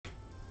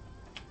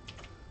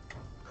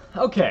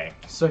Okay,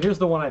 so here's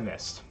the one I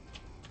missed.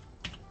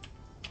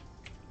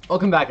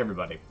 Welcome back,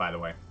 everybody, by the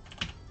way.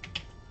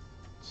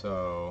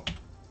 So...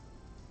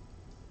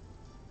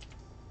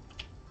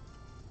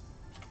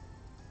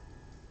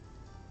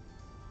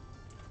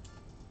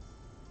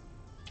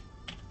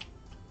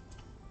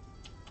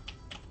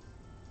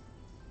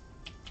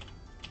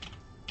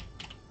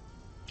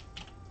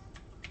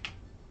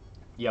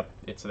 Yep,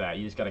 it's that.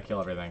 You just gotta kill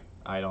everything.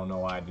 I don't know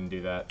why I didn't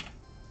do that.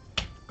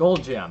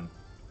 Gold gem.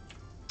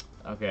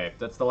 Okay,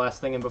 that's the last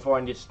thing, and before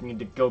I just need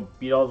to go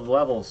beat all the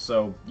levels,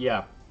 so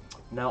yeah.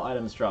 Now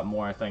items drop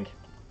more, I think.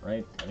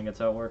 Right? I think that's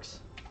how it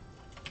works.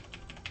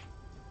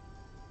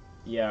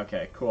 Yeah,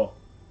 okay, cool.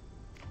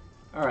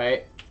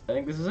 Alright, I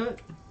think this is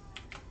it.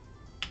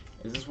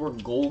 Is this where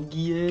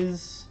Golgi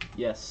is?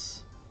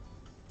 Yes.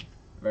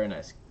 Very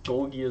nice.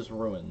 Golgia's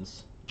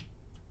Ruins.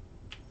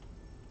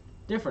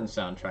 Different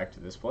soundtrack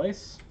to this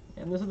place.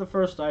 And this is the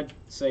first, I'd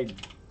say,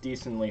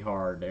 decently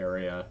hard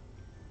area.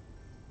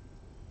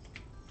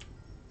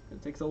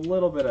 It takes a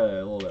little bit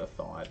of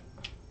thought.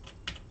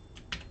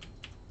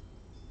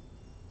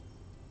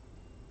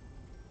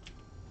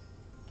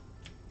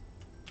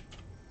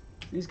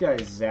 These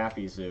guys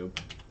Zappy Zoop.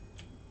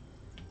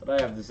 But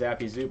I have the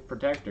Zappy Zoop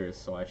protectors,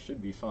 so I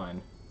should be fine.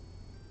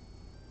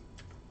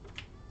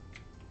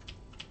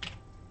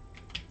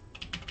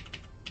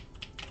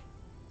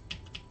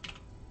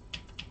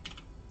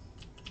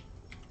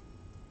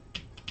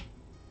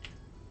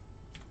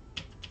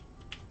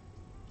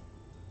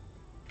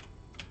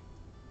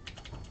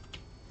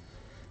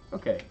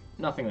 Okay,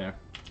 nothing there.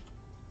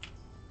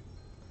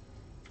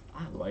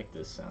 I like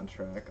this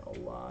soundtrack a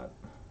lot.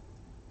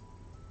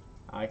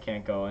 I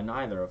can't go in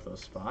either of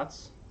those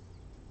spots.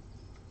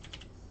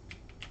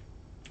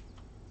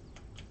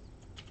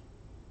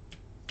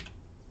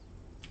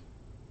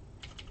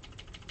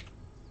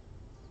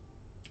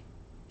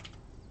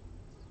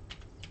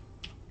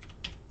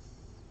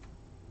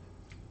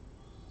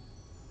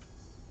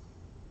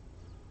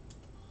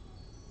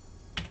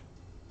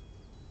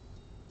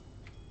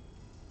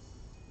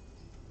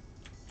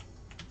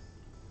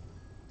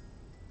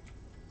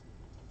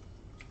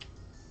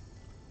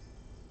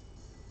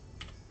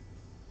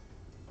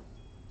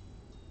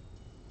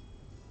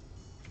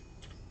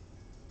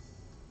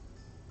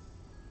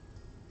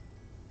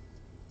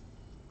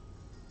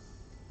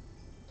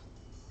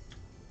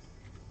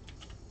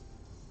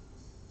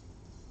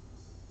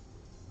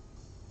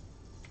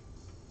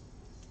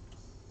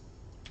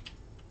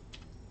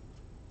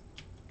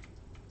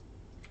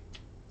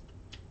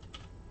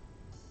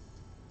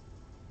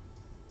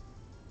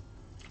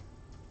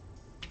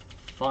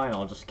 Fine,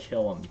 I'll just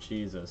kill him.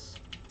 Jesus.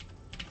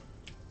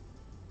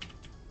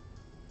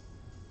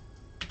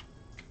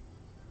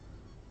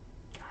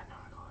 God, no,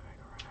 I go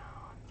back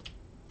around.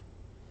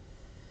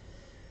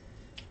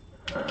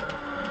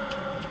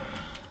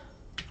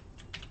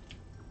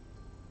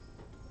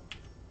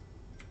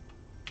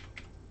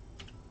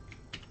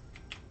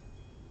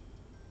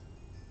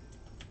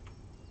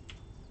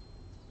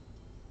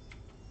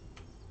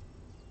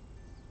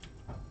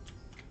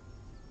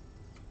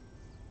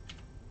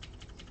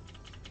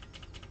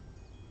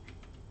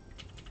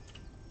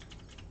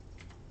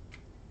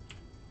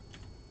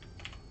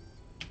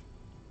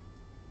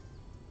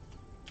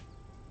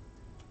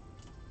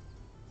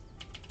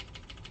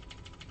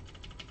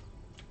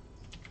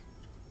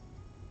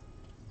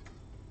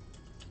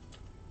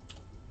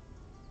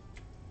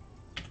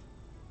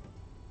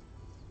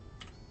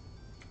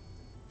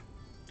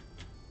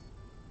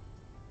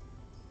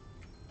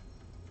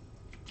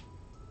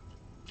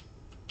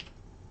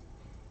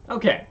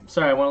 Okay,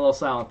 sorry, I went a little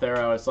silent there.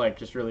 I was like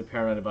just really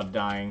paranoid about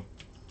dying.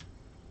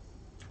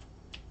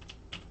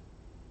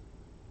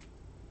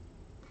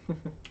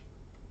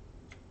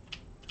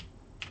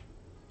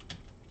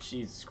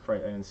 Jesus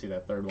Christ, I didn't see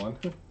that third one.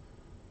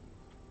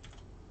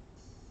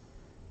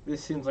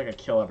 This seems like a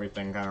kill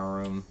everything kind of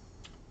room.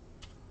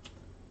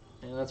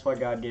 And that's why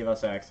God gave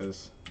us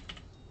axes.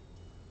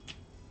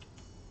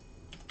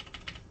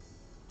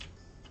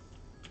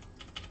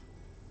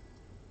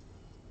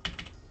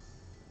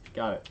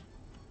 Got it.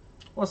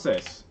 What's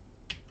this?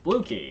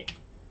 Blue key.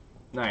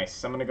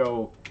 Nice. I'm gonna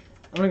go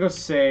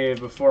save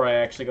before I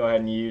actually go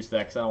ahead and use that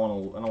because I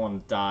don't wanna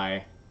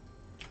die.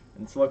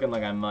 And it's looking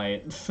like I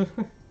might.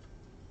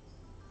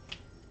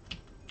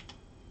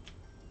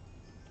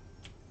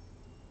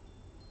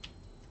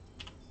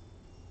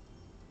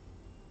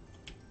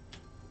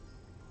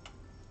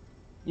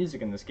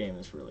 Music in this game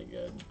is really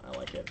good. I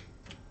like it.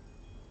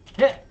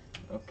 Hit!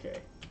 Okay.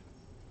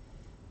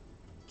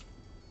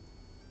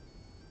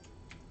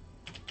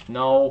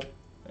 No.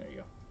 There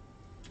you go.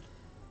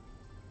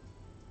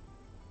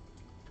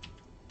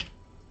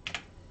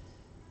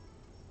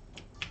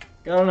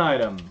 Got an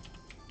item.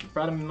 You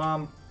proud of me,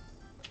 Mom?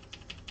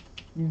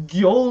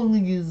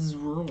 Golgia's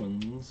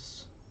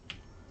Ruins.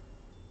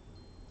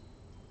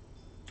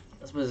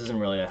 This isn't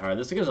really that hard.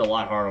 This was a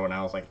lot harder when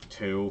I was like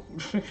 2.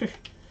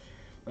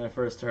 When I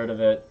first heard of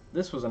it.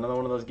 This was another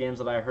one of those games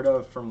that I heard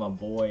of from my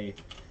boy,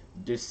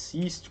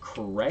 Deceased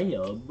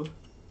Crab.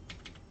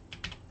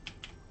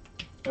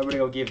 Everybody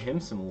go give him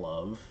some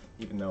love,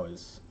 even though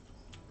his,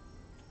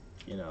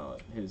 you know,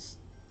 his,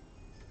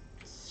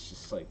 it's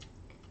just like,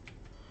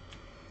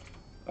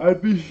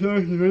 I'd be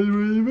shocked if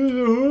anybody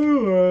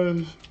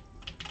was.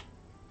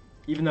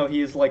 Even though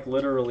he is like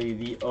literally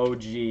the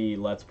OG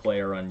Let's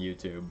Player on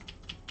YouTube,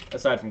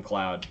 aside from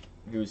Cloud,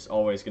 who's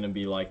always going to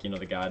be like, you know,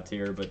 the god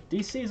tier, but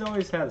DC's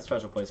always had a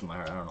special place in my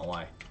heart. I don't know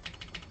why.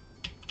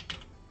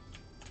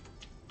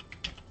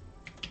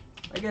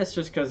 I guess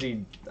just because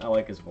I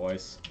like his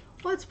voice.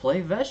 Let's play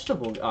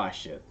vegetable. Ah,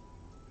 shit.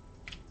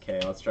 Okay,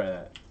 let's try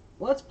that.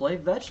 Let's play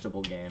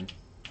vegetable game.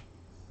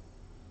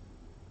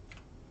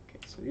 Okay,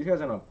 so these guys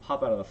are gonna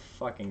pop out of the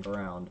fucking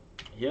ground.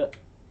 Hit.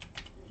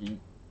 Heat.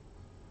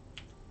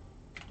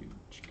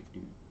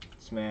 Dude.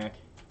 Smack.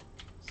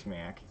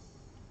 Smack.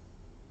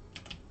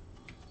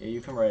 Yeah,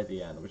 you come right at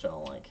the end, which I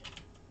don't like.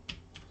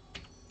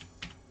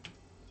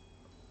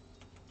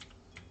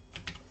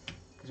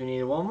 Because we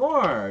need one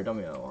more. Don't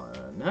be on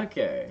one.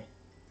 Okay.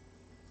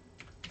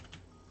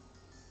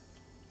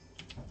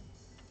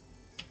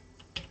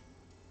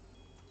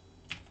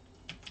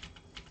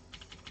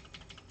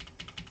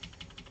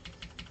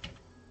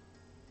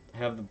 I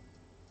have it.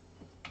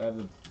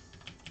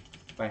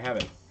 I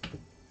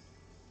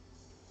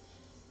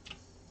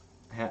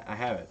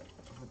have it.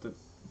 What the?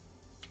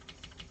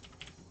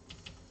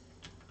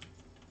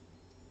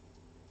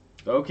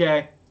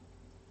 Okay.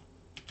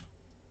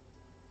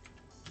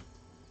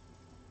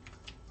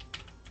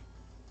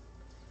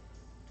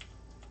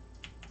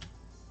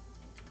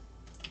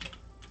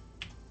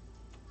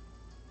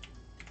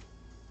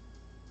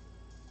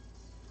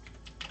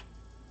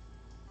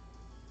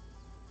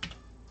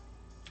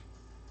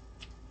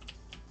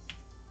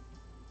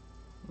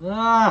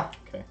 Ah!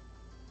 Okay.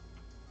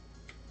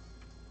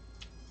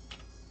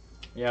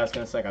 Yeah, it's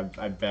gonna suck,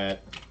 I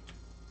bet.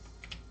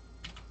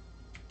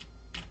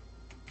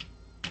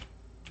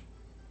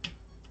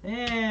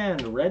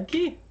 And red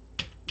key?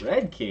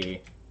 Red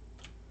key.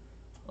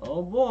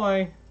 Oh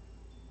boy.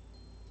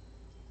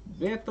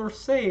 Better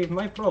save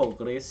my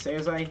progress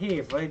as I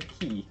have red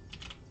key.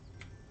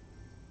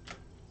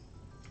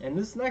 And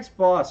this next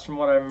boss, from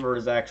what I remember,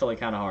 is actually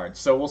kind of hard,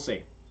 so we'll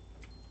see.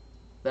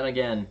 Then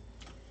again,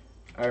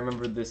 I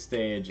remember this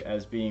stage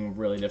as being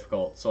really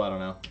difficult, so I don't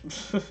know.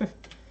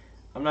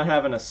 I'm not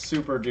having a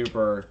super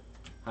duper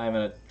high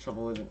minute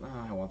trouble with it.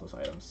 Oh, I want those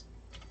items.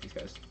 These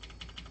guys.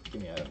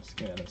 Give me items.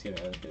 Give me items. Give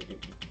me items. Give me.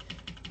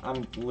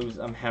 I'm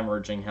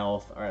hemorrhaging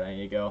health. Alright, I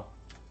need to go.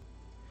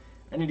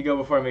 I need to go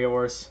before I make it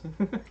worse.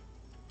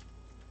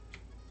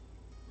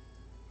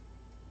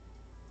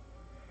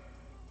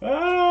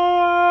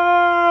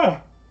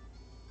 Ah!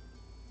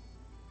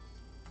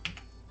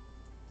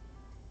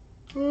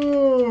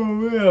 Oh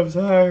man, I'm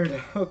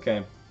tired.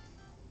 Okay.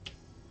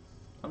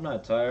 I'm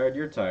not tired.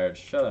 You're tired.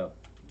 Shut up.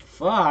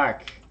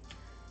 Fuck!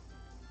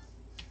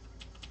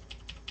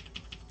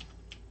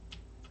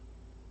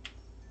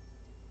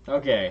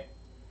 Okay.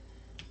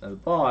 Now the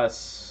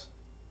boss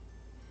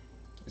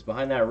is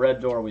behind that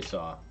red door we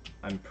saw.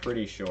 I'm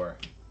pretty sure.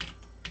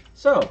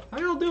 So, how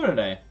y'all doing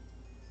today?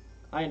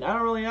 I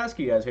don't really ask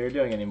you guys how you're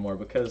doing anymore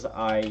because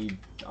I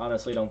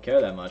honestly don't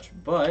care that much.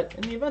 But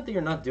in the event that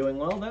you're not doing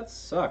well, that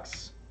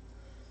sucks.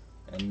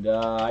 And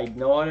I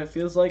know what it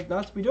feels like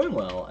not to be doing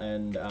well.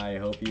 And I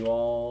hope you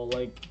all,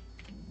 like,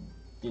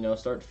 you know,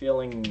 start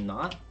feeling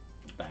not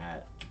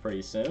that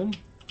pretty soon. And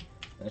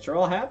that you're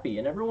all happy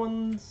and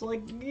everyone's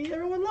like,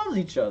 everyone loves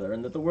each other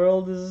and that the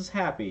world is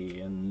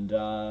happy. And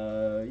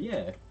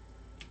yeah,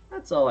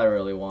 that's all I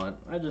really want.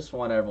 I just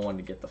want everyone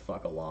to get the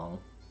fuck along.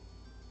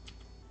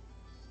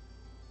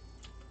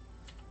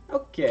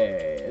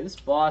 Okay, this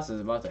boss is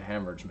about to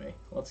hemorrhage me.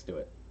 Let's do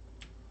it.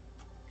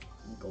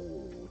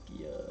 Gold,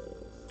 yeah.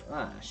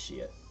 Ah,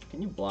 shit.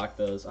 Can you block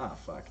those? Ah,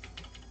 fuck.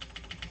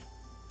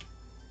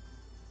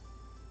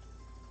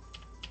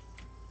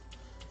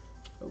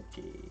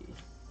 Okay.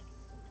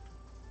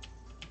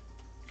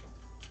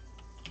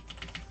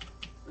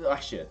 Ah,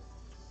 shit.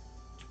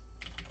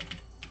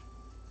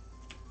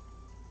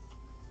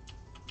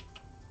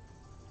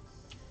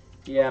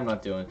 Yeah, I'm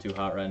not doing too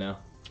hot right now.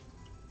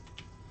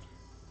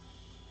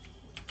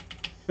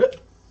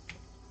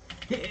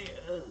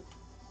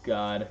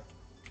 God.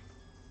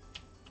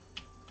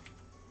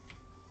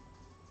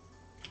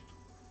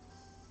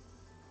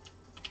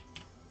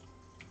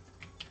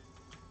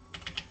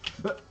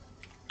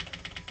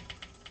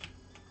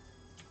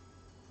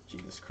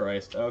 Jesus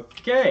Christ.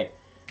 Okay.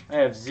 I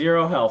have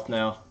 0 health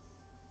now.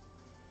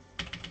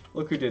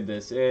 Look who did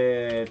this.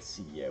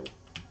 It's you.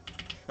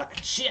 Ah,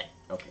 shit.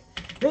 Okay.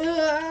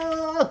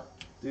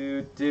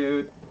 Dude,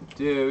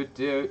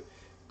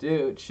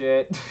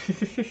 shit.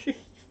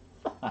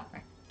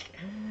 Fuck.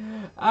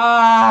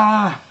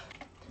 Ah!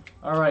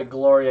 Alright,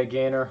 Gloria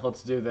Gainer,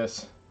 let's do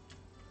this.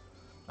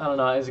 I don't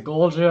know, is it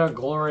Golgia,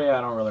 Gloria?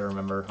 I don't really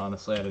remember,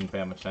 honestly, I didn't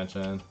pay much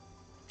attention.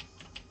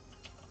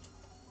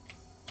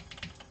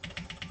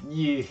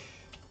 Yeah.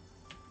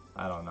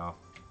 I don't know.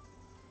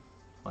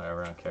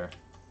 Whatever, I don't care.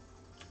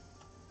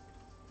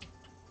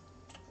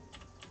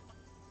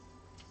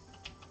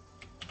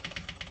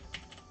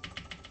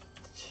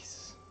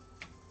 Jesus.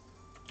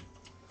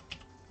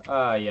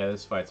 Yeah,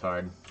 this fight's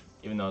hard.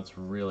 Even though it's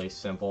really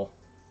simple.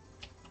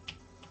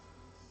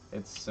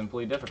 It's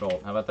simply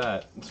difficult. How about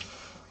that?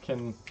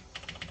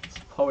 It's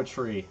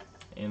poetry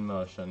in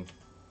motion.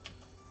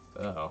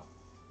 Oh.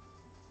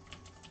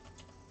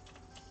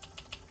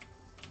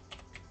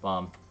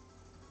 Bomb.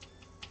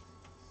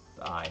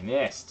 I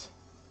missed.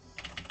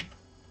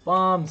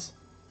 Bombs.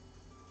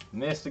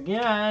 Missed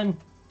again.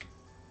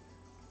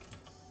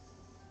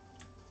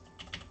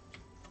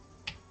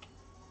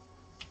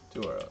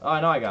 Too early. Oh,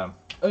 I know I got him.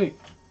 Hey,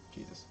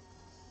 Jesus.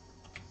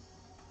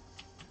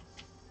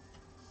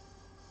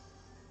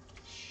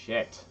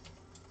 Shit.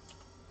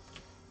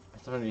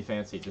 It's not gonna be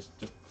fancy. Just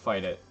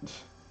fight it.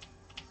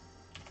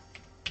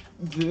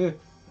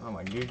 Oh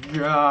my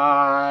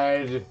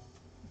god.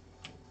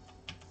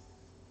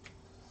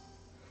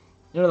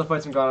 You know, the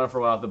fight's been going on for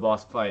a while. The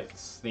boss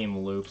fights theme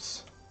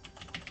loops.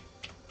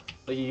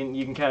 Like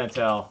you can kind of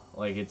tell,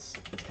 like it's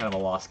kind of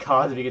a lost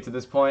cause if you get to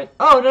this point.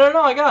 Oh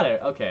no, I got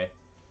it. Okay,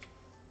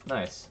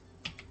 nice.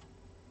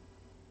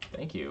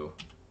 Thank you,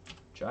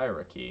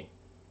 Gyra key.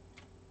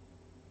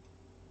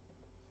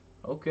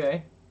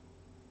 Okay,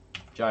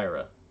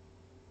 Gyra.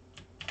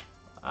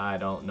 I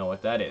don't know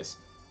what that is.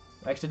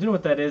 I actually do know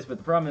what that is, but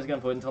the problem is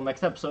gonna put it until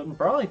next episode, and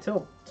probably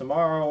till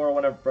tomorrow or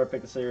whenever I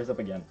pick the series up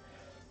again.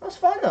 That was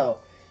fun though,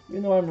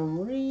 even though I'm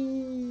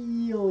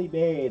really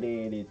bad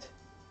at it.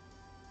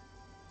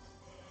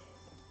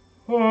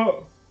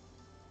 Oh.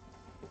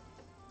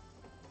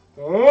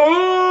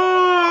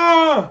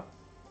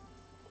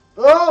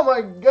 Oh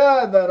my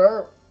god, that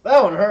hurt.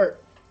 That one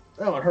hurt.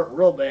 That one hurt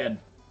real bad.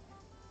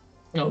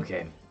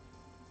 Okay.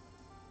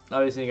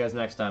 I'll be seeing you guys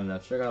next time now.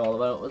 Check out all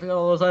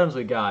those items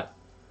we got.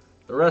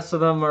 The rest of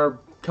them are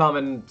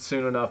coming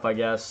soon enough, I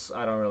guess.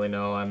 I don't really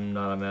know. I'm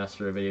not a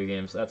master of video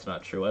games. That's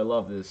not true. I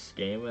love this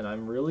game, and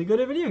I'm really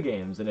good at video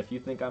games. And if you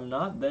think I'm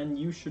not, then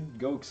you should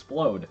go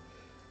explode.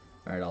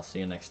 Alright, I'll see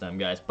you next time,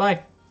 guys.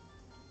 Bye!